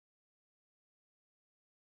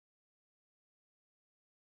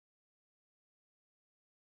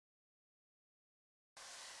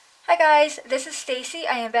Hi guys, this is Stacy.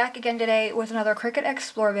 I am back again today with another Cricut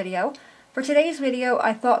Explore video. For today's video,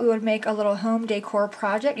 I thought we would make a little home decor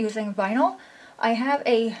project using vinyl. I have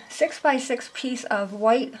a 6x6 piece of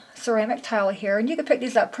white ceramic tile here, and you can pick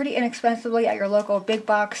these up pretty inexpensively at your local big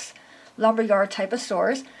box lumberyard type of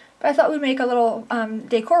stores. But I thought we'd make a little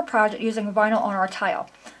decor project using vinyl on our tile.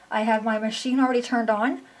 I have my machine already turned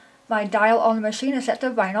on. My dial on the machine is set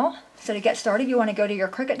to vinyl. So to get started, you want to go to your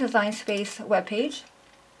Cricut Design Space webpage.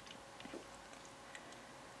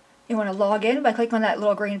 You want to log in by clicking on that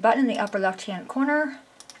little green button in the upper left hand corner.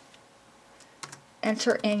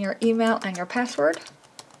 Enter in your email and your password.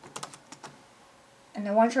 And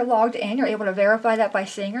then once you're logged in, you're able to verify that by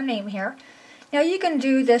seeing your name here. Now you can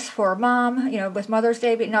do this for mom, with Mother's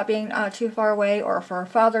Day not being too far away, or for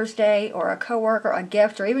Father's Day, or a coworker, a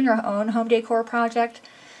gift, or even your own home decor project.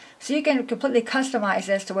 So you can completely customize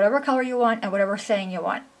this to whatever color you want and whatever saying you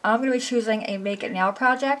want. I'm going to be choosing a Make It Now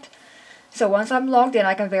project. So once I'm logged in,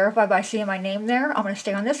 I can verify by seeing my name there. I'm going to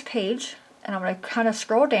stay on this page, and I'm going to kind of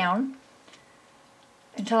scroll down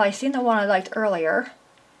until I see the one I liked earlier.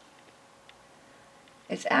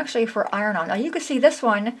 It's actually for iron-on. Now you can see this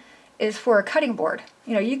one is for a cutting board.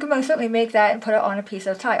 You can most certainly make that and put it on a piece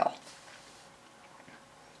of tile.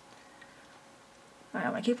 Alright,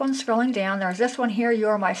 I'm going to keep on scrolling down. There's this one here, You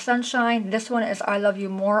Are My Sunshine. This one is I Love You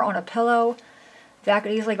More on a pillow. That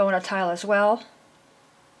could easily go on a tile as well.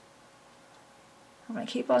 I'm going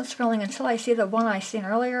to keep on scrolling until I see the one I seen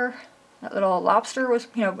earlier. That little lobster was,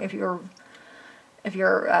 if your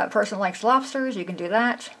person likes lobsters, you can do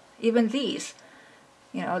that. Even these,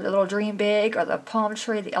 the little dream big, or the palm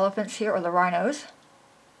tree, the elephants here, or the rhinos.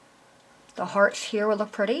 The hearts here will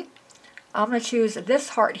look pretty. I'm going to choose this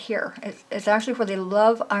heart here. It's actually for the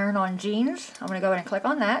Love Iron-On Jeans. I'm going to go ahead and click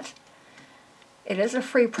on that. It is a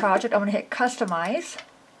free project. I'm going to hit Customize.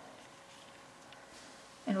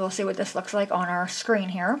 And we'll see what this looks like on our screen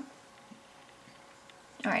here.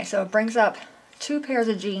 Alright, so it brings up two pairs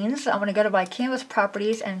of jeans. I'm going to go to my canvas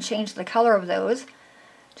properties and change the color of those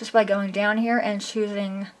just by going down here and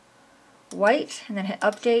choosing white and then hit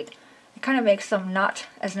update. It kind of makes them not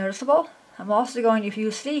as noticeable. I'm also going, if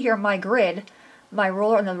you see here my grid, my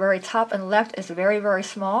ruler on the very top and left is very, very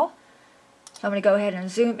small. So I'm going to go ahead and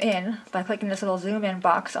zoom in by clicking this little zoom in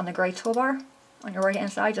box on the gray toolbar on your right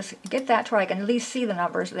hand side. Just get that to where I can at least see the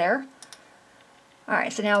numbers there.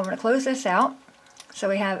 Alright, so now I'm going to close this out. So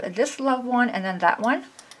we have this love one and then that one.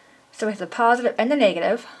 So we have the positive and the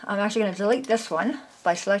negative. I'm actually going to delete this one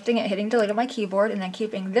by selecting it, hitting delete on my keyboard, and then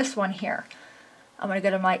keeping this one here. I'm going to go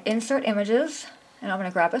to my insert images, and I'm going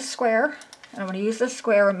to grab a square, and I'm going to use this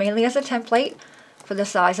square mainly as a template for the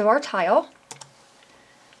size of our tile.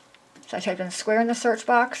 So I typed in square in the search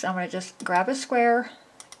box. I'm going to just grab a square,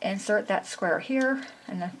 insert that square here,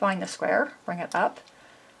 and then find the square, bring it up.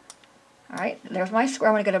 Alright, there's my square.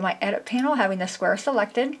 I'm going to go to my edit panel, having the square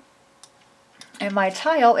selected. And my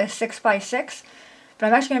tile is 6x6, but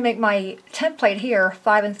I'm actually going to make my template here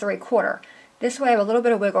 5 3/4. This way I have a little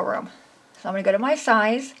bit of wiggle room. So I'm going to go to my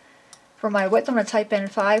size. For my width, I'm going to type in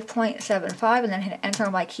 5.75 and then hit enter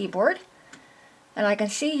on my keyboard. And I can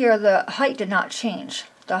see here the height did not change.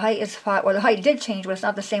 The height is 5, or the height did change, but it's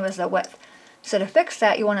not the same as the width. So to fix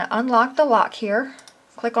that, you want to unlock the lock here.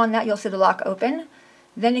 Click on that, you'll see the lock open.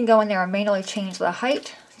 Then you can go in there and manually change the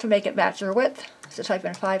height to make it match your width. So type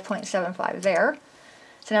in 5.75 there.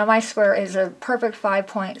 So now my square is a perfect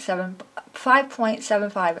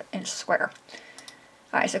 5.75 inch square.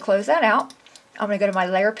 Alright, so close that out. I'm going to go to my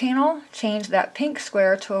layer panel, change that pink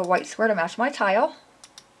square to a white square to match my tile.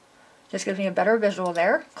 Just gives me a better visual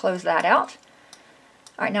there. Close that out.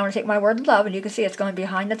 Alright, now I'm going to take my word love, and you can see it's going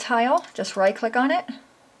behind the tile. Just right click on it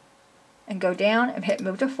and go down and hit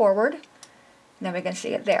move to forward. And then we can see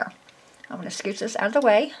it there. I'm going to scooch this out of the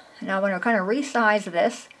way. And now I'm going to kind of resize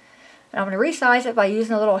this. And I'm going to resize it by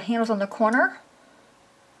using the little handles on the corner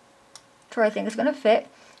to where I think it's going to fit.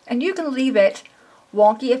 And you can leave it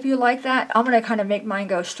wonky if you like that. I'm going to kind of make mine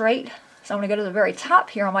go straight. So I'm going to go to the very top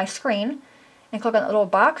here on my screen and click on the little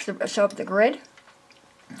box to show up the grid.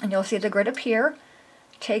 And you'll see the grid appear.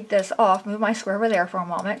 Take this off, move my square over there for a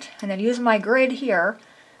moment, and then use my grid here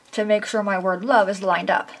to make sure my word love is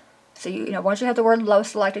lined up. So once you have the word love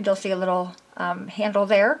selected, you'll see a little handle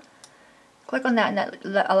there. Click on that, and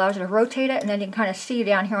that allows you to rotate it, and then you can kind of see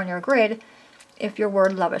down here on your grid if your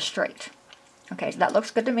word love is straight. Okay, so that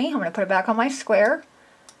looks good to me. I'm going to put it back on my square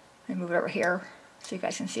and move it over here so you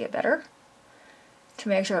guys can see it better to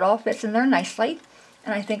make sure it all fits in there nicely,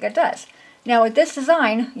 and I think it does. Now with this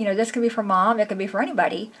design, this can be for mom, it can be for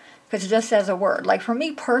anybody, because it just says a word. Like for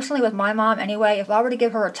me personally, with my mom anyway, if I were to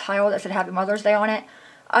give her a tile that said Happy Mother's Day on it,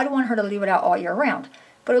 I'd want her to leave it out all year round.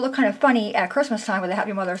 but it looked kind of funny at Christmas time with a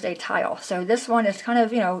Happy Mother's Day tile. So this one is kind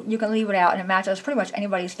of, you know, you can leave it out and it matches pretty much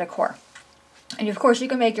anybody's decor. And of course you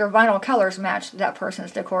can make your vinyl colors match that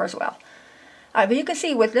person's decor as well. But you can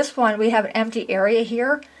see with this one we have an empty area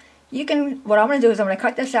here. You can, what I'm going to do is I'm going to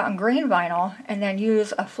cut this out in green vinyl and then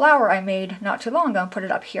use a flower I made not too long ago and put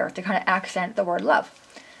it up here to kind of accent the word love.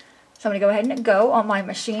 So I'm going to go ahead and go on my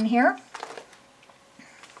machine here.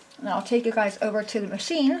 And I'll take you guys over to the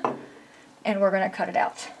machine and we're going to cut it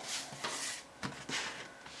out.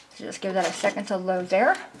 So just give that a second to load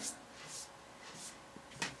there.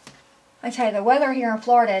 I tell you, the weather here in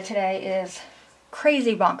Florida today is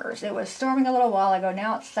crazy bonkers. It was storming a little while ago,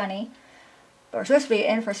 now it's sunny. But we're supposed to be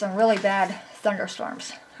in for some really bad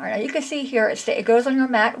thunderstorms. Alright, now you can see here it goes on your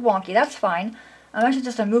mat wonky, that's fine. I'm actually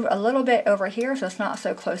just going to move it a little bit over here so it's not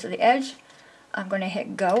so close to the edge. I'm going to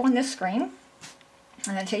hit go on this screen.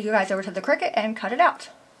 And then take you guys over to the Cricut and cut it out.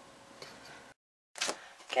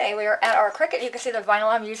 Okay, we are at our Cricut. You can see the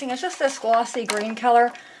vinyl I'm using. It's just this glossy green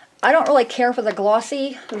color. I don't really care for the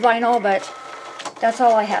glossy vinyl, but that's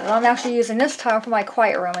all I have. And I'm actually using this tile for my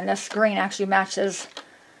quiet room, and this green actually matches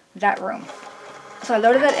that room. So I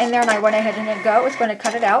loaded it in there and I went ahead and hit go. It's going to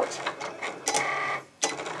cut it out.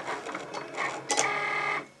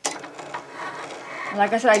 And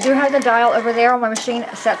like I said, I do have the dial over there on my machine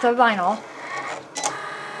set to vinyl.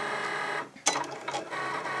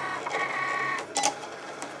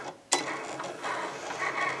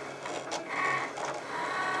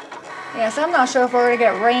 Yes, I'm not sure if we're going to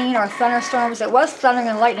get rain or thunderstorms. It was thundering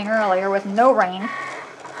and lightning earlier with no rain.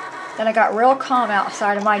 Then it got real calm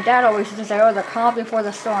outside, and my dad always used to say, oh, the calm before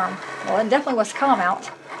the storm. Well, it definitely was calm out.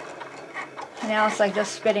 And now it's like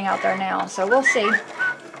just spitting out there now. So we'll see.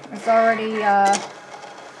 It's already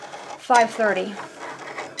 5:30.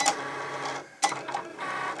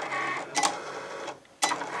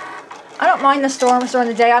 I don't mind the storms during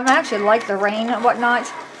the day. I actually like the rain and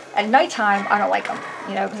whatnot. At nighttime, I don't like them,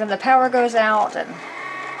 you know, because then the power goes out, and,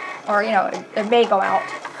 or, you know, it may go out.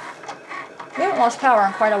 We haven't lost power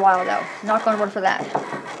in quite a while, though. Knock on wood for that.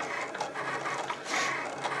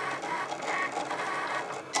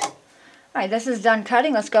 Alright, this is done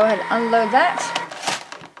cutting. Let's go ahead and unload that.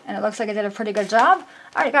 And it looks like I did a pretty good job.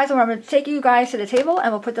 Alright, guys, I'm going to take you guys to the table,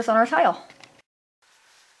 and we'll put this on our tile.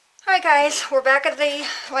 Alright, guys, we're back at the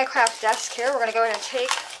Minecraft desk here. We're going to go ahead and take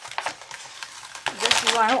this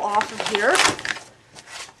vinyl off of here.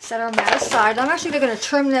 Set our mat aside. I'm actually going to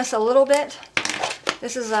trim this a little bit.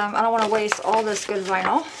 This is, I don't want to waste all this good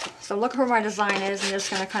vinyl. So look where my design is. I'm just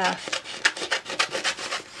going to kind of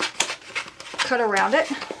cut around it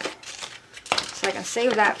so I can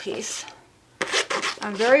save that piece.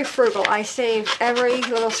 I'm very frugal. I save every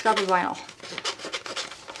little scrap of vinyl.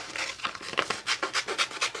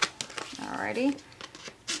 Alrighty.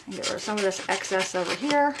 And get rid of some of this excess over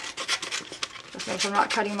here. Just make sure I'm not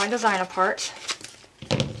cutting my design apart.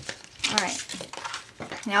 Alright.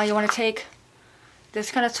 Now you want to take this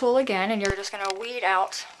kind of tool again, and you're just going to weed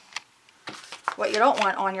out what you don't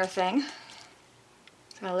want on your thing.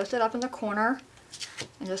 So going to lift it up in the corner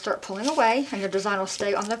and just start pulling away, and your design will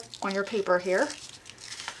stay on your paper here.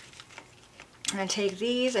 And then take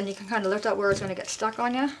these, and you can kind of lift up where it's going to get stuck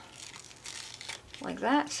on you, like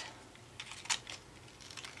that.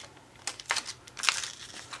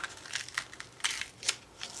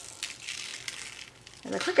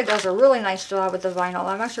 And the Cricut does a really nice job with the vinyl.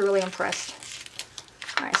 I'm actually really impressed.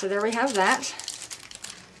 Alright, so there we have that.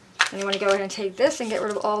 Then you want to go ahead and take this and get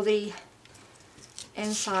rid of all the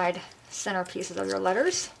inside center pieces of your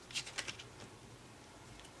letters.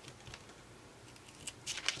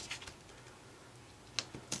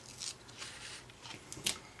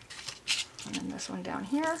 And then this one down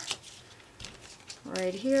here,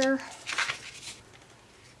 right here,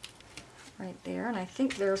 right there, and I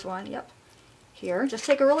think there's one, yep, here. Just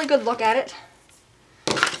take a really good look at it.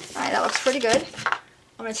 Alright, that looks pretty good.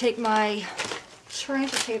 I'm going to take my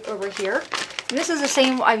transfer tape over here. And this is the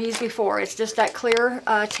same I've used before. It's just that clear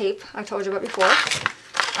tape I told you about before.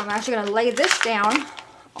 I'm actually going to lay this down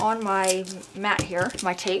on my mat here,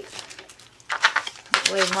 my tape.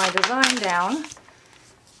 Lay my design down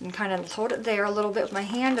and kind of hold it there a little bit with my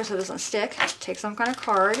hand so it doesn't stick. Take some kind of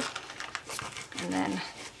card and then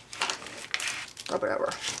rub it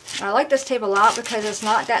over. And I like this tape a lot because it's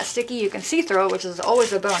not that sticky. You can see through it, which is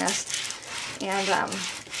always a bonus. And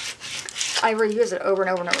I reuse it over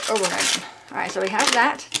and over and over and over. Alright, so we have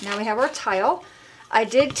that. Now we have our tile. I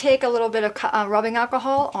did take a little bit of rubbing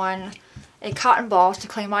alcohol on a cotton ball to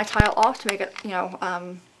clean my tile off to make it, you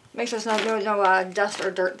know, make sure there's no dust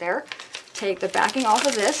or dirt there. Take the backing off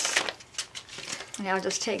of this. Now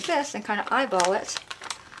just take this and kind of eyeball it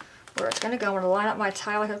where it's going to go. I'm going to line up my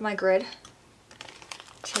tile with my grid.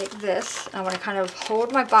 Take this, and I'm going to kind of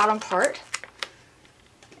hold my bottom part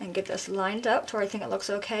and get this lined up to where I think it looks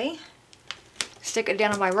okay. Stick it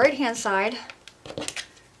down on my right hand side,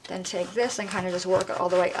 then take this and kind of just work it all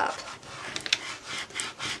the way up.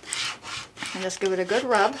 And just give it a good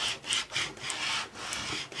rub.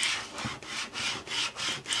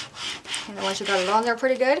 And then once you've got it on there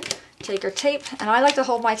pretty good, take your tape, and I like to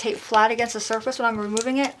hold my tape flat against the surface when I'm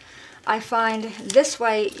removing it. I find this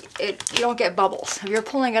way you don't get bubbles. If you're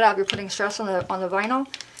pulling it up, you're putting stress on the vinyl,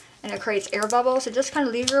 and it creates air bubbles. So just kind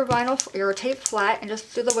of leave your tape flat and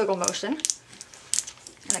just do the wiggle motion,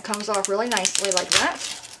 and it comes off really nicely like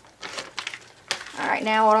that. All right,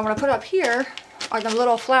 now what I'm going to put up here are the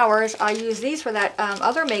little flowers. I use these for that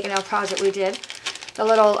other Make and Nail project we did. The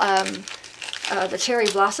little the cherry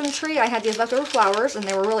blossom tree. I had these leftover flowers, and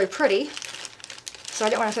they were really pretty, so I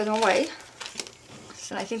didn't want to throw them away.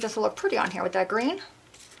 And I think this will look pretty on here with that green.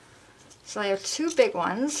 So I have two big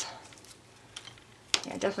ones.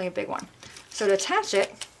 Yeah, definitely a big one. So to attach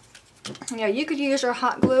it, you could use your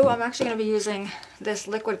hot glue. I'm actually going to be using this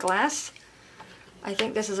liquid glass. I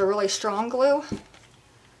think this is a really strong glue. So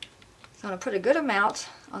I'm going to put a good amount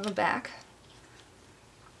on the back.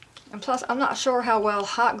 And plus, I'm not sure how well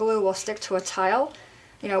hot glue will stick to a tile.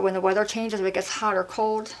 When the weather changes, if it gets hot or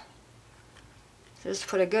cold. So just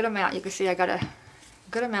put a good amount. You can see I got a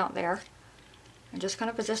good amount there, and just kind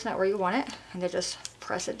of position it where you want it, and then just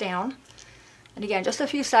press it down. And again, just a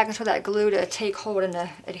few seconds for that glue to take hold and to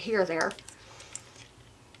adhere there.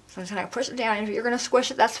 So I'm just going to push it down. If you're going to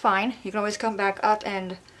squish it, that's fine. You can always come back up,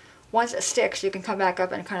 and once it sticks, you can come back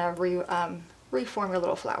up and kind of reform your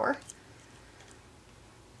little flower.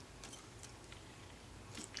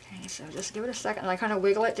 Okay, so just give it a second, and I kind of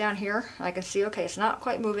wiggle it down here. I can see, okay, it's not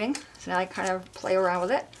quite moving, so now I kind of play around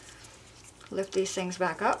with it. Lift these things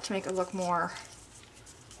back up to make it look more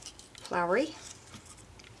flowery.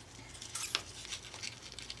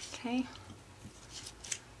 Okay,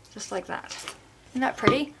 just like that. Isn't that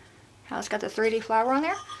pretty? How it's got the 3D flower on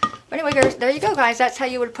there. But anyway, there you go, guys. That's how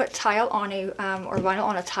you would put tile on a or vinyl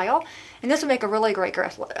on a tile, and this would make a really great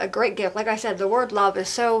gift. A great gift. Like I said, the word love is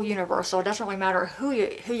so universal. It doesn't really matter who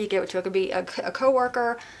you give it to. It could be a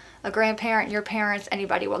coworker, a grandparent, your parents.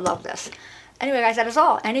 Anybody would love this. Anyway, guys, that is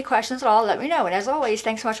all. Any questions at all, let me know. And as always,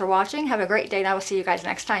 thanks so much for watching. Have a great day, and I will see you guys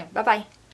next time. Bye-bye.